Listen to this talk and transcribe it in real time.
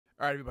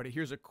All right, everybody,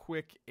 here's a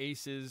quick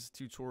ACES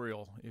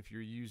tutorial if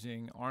you're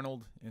using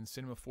Arnold in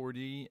Cinema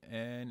 4D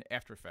and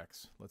After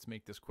Effects. Let's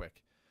make this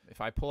quick.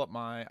 If I pull up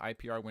my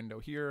IPR window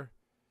here,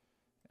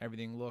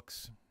 everything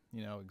looks,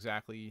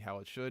 exactly how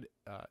it should.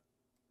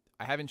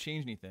 I haven't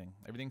changed anything.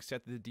 Everything's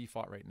set to the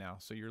default right now.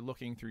 So you're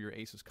looking through your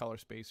ACES color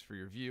space for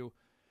your view.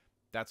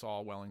 That's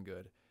all well and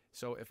good.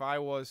 So if I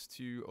was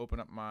to open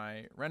up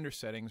my render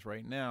settings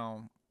right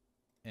now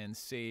and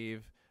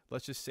save,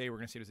 let's just say we're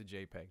going to save it as a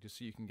JPEG, just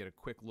so you can get a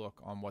quick look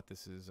on what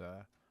this is,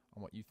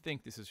 on what you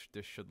think this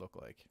should look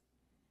like.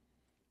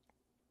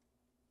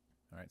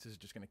 All right, so this is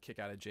just going to kick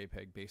out a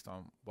JPEG based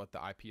on what the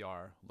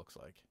IPR looks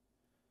like.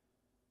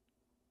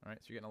 All right,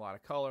 so you're getting a lot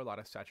of color, a lot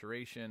of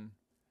saturation,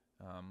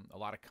 a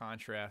lot of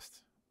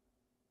contrast.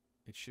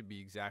 It should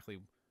be exactly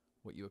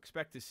what you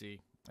expect to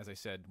see, as I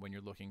said, when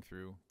you're looking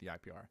through the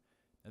IPR.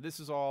 Now, this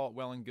is all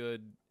well and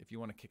good if you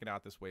want to kick it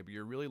out this way, but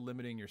you're really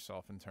limiting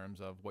yourself in terms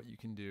of what you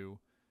can do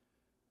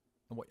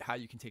and how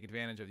you can take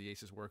advantage of the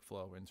ACES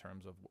workflow in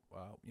terms of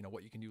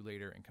what you can do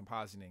later in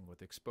compositing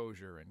with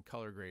exposure and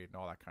color grade and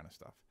all that kind of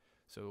stuff.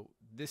 So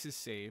this is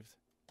saved.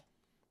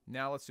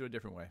 Now let's do it a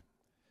different way.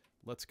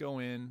 Let's go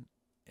in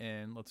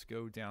and let's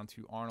go down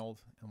to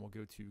Arnold and we'll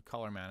go to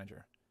Color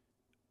Manager.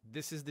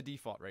 This is the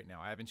default right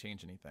now. I haven't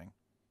changed anything.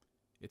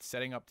 It's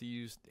setting up to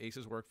use the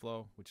ACES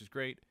workflow, which is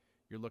great.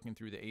 You're looking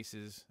through the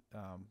ACES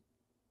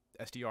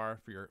SDR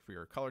for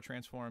your color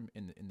transform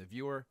in the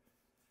viewer.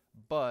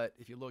 But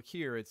if you look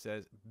here, it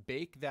says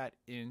bake that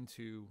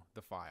into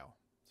the file.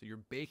 So you're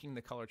baking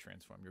the color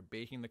transform. You're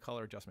baking the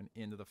color adjustment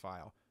into the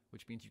file,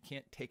 which means you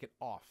can't take it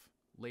off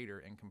later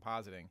in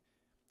compositing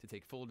to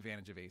take full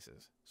advantage of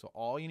ACES. So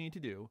all you need to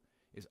do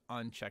is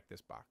uncheck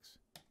this box.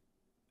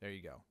 There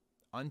you go.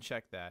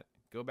 Uncheck that.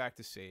 Go back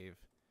to save.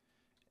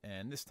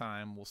 And this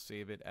time we'll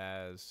save it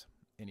as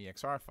an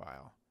EXR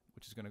file,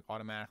 which is going to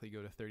automatically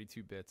go to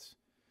 32 bits.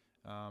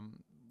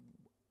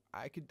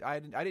 I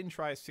didn't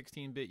try a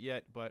 16-bit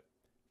yet, but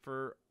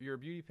for your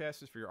beauty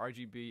passes, for your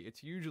RGB,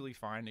 it's usually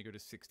fine to go to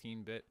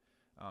 16-bit.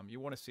 You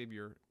want to save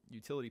your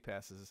utility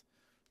passes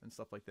and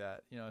stuff like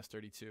that, as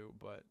 32,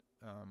 but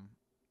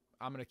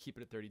I'm going to keep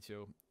it at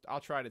 32. I'll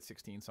try it at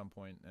 16 some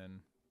point, and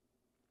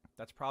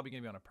that's probably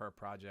going to be on a per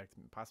project,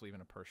 possibly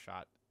even a per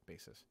shot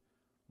basis.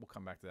 We'll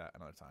come back to that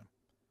another time.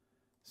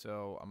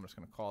 So I'm just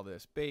going to call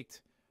this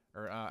baked,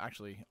 or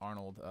actually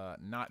Arnold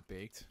not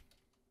baked.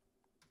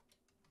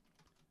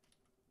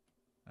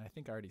 I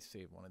think I already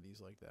saved one of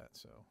these like that,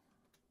 so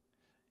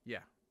yeah,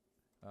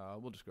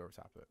 we'll just go over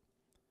top of it.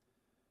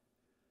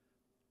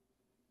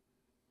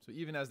 So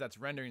even as that's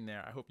rendering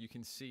there, I hope you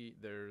can see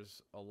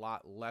there's a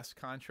lot less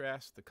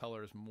contrast. The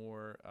color is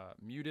more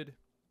muted,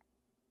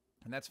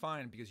 and that's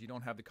fine because you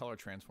don't have the color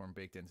transform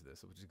baked into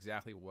this, which is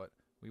exactly what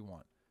we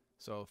want.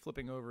 So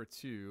flipping over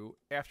to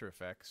After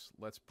Effects,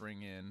 let's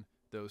bring in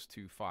those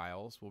two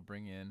files. We'll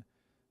bring in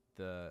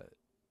the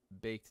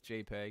baked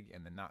JPEG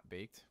and the not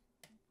baked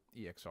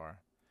EXR.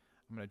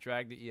 I'm going to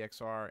drag the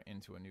EXR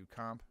into a new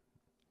comp.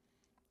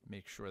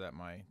 Make sure that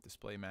my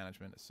display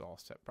management is all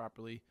set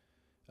properly.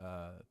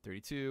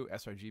 32,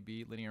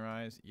 sRGB,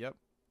 linearize. Yep.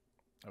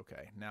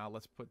 Okay, now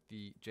let's put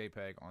the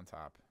JPEG on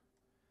top.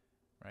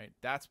 Right?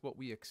 That's what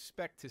we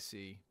expect to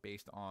see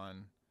based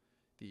on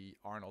the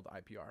Arnold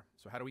IPR.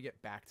 So how do we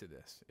get back to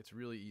this? It's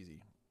really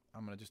easy.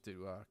 I'm going to just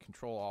do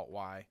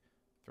Control-Alt-Y,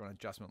 throw an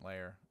adjustment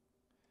layer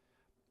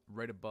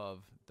right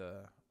above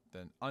the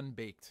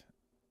unbaked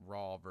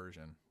raw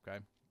version. Okay.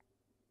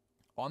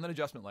 On that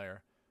adjustment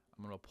layer,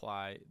 I'm going to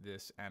apply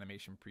this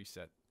animation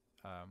preset.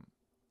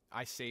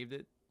 I saved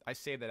it. I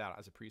saved that out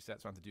as a preset, so I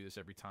don't have to do this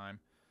every time.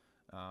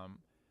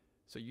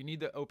 So you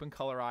need the Open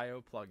Color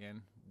IO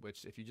plugin,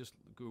 which if you just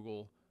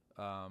Google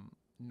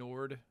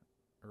Nord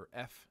or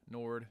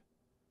F-Nord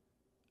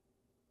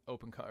or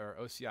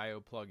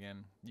OCIO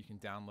plugin, you can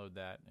download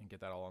that and get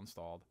that all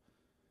installed.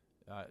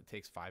 It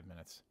takes 5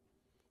 minutes.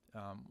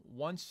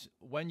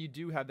 When you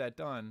do have that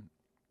done,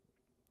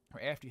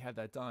 or after you have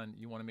that done,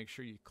 you want to make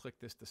sure you click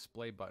this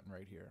display button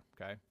right here,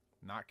 okay?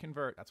 Not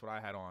convert, that's what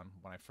I had on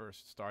when I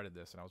first started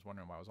this, and I was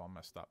wondering why I was all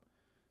messed up.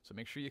 So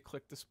make sure you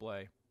click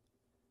display.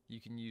 You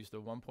can use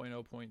the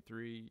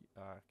 1.0.3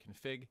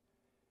 config.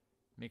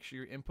 Make sure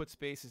your input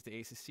space is the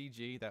ACES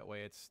CG, that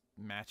way it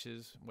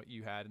matches what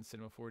you had in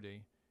Cinema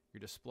 4D.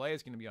 Your display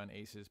is going to be on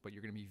ACES, but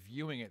you're going to be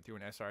viewing it through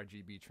an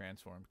sRGB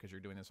transform because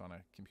you're doing this on a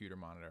computer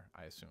monitor,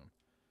 I assume.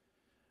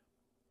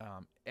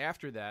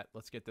 After that,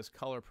 let's get this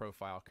color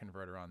profile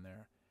converter on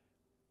there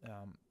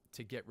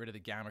to get rid of the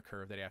gamma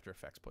curve that After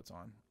Effects puts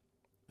on.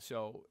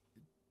 So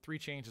 3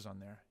 changes on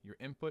there. Your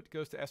input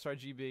goes to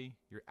sRGB,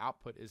 your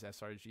output is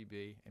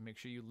sRGB, and make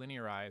sure you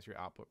linearize your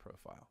output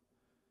profile.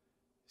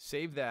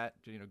 Save that,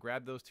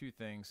 grab those 2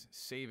 things,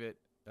 save it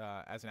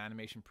as an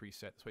animation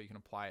preset, so you can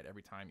apply it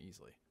every time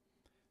easily.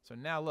 So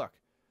now look,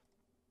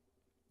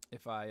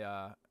 if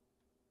I,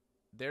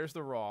 there's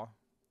the raw,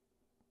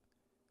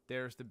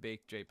 there's the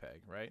baked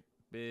JPEG, right?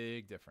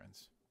 Big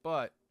difference.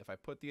 But if I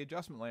put the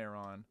adjustment layer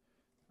on,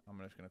 I'm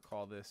just going to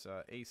call this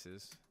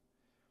ACES,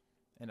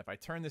 And if I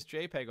turn this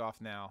JPEG off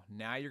now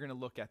you're going to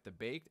look at the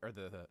baked or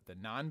the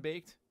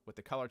non-baked with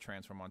the color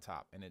transform on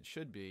top. And it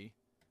should be,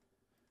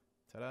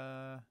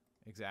 ta-da,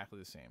 exactly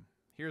the same.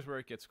 Here's where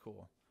it gets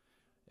cool.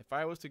 If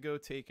I was to go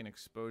take an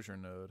exposure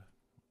node,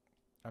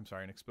 I'm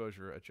sorry, an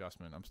exposure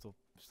adjustment, I'm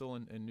still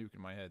in Nuke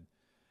in my head,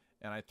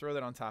 and I throw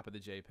that on top of the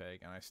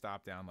JPEG and I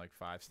stop down like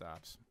 5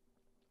 stops,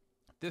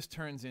 this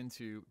turns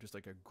into just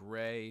like a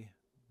gray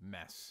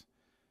mess.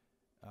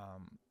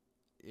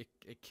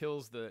 It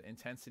kills the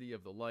intensity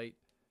of the light.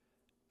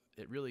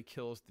 It really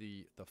kills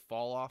the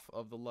fall off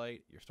of the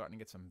light. You're starting to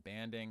get some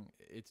banding.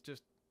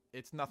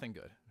 It's nothing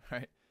good,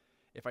 right?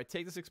 If I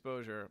take this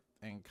exposure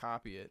and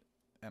copy it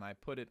and I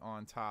put it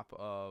on top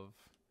of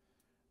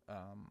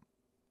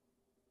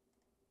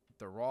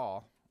the raw,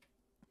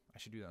 I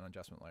should do that on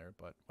adjustment layer,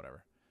 but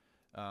whatever.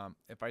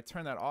 If I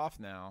turn that off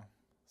now,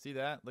 see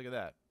that? Look at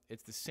that.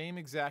 It's the same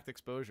exact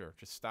exposure.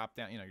 Just stop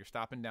down. You know, you're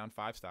stopping down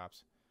 5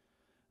 stops.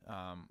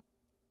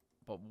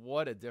 But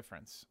what a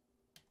difference.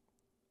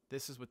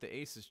 This is with the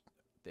ACES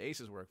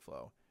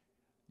workflow.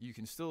 You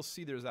can still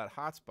see there's that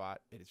hotspot.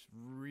 It's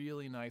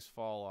really nice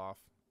fall off.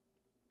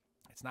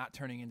 It's not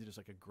turning into just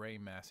like a gray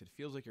mess. It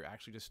feels like you're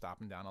actually just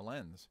stopping down a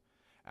lens,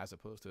 as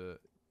opposed to,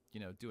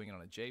 you know, doing it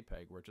on a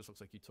JPEG where it just looks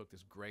like you took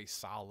this gray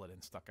solid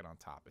and stuck it on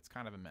top. It's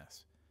kind of a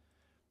mess.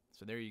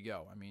 So there you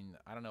go. I mean,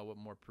 I don't know what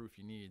more proof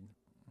you need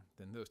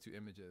than those 2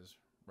 images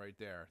right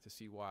there to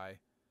see why,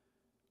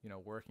 you know,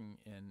 working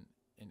in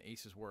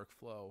ACES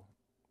workflow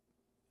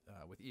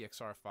with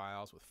EXR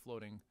files, with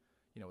floating,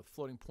 you know, with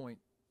floating point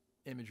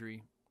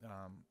imagery,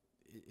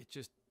 it's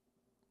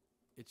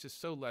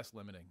just so less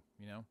limiting,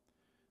 you know.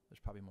 There's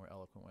probably a more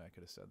eloquent way I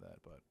could have said that,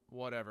 but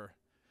whatever.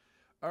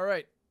 All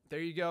right, there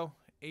you go.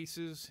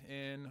 ACES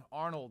in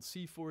Arnold,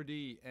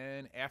 C4D,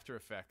 and After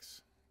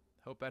Effects.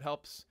 Hope that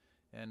helps,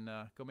 and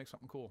go make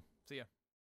something cool. See ya.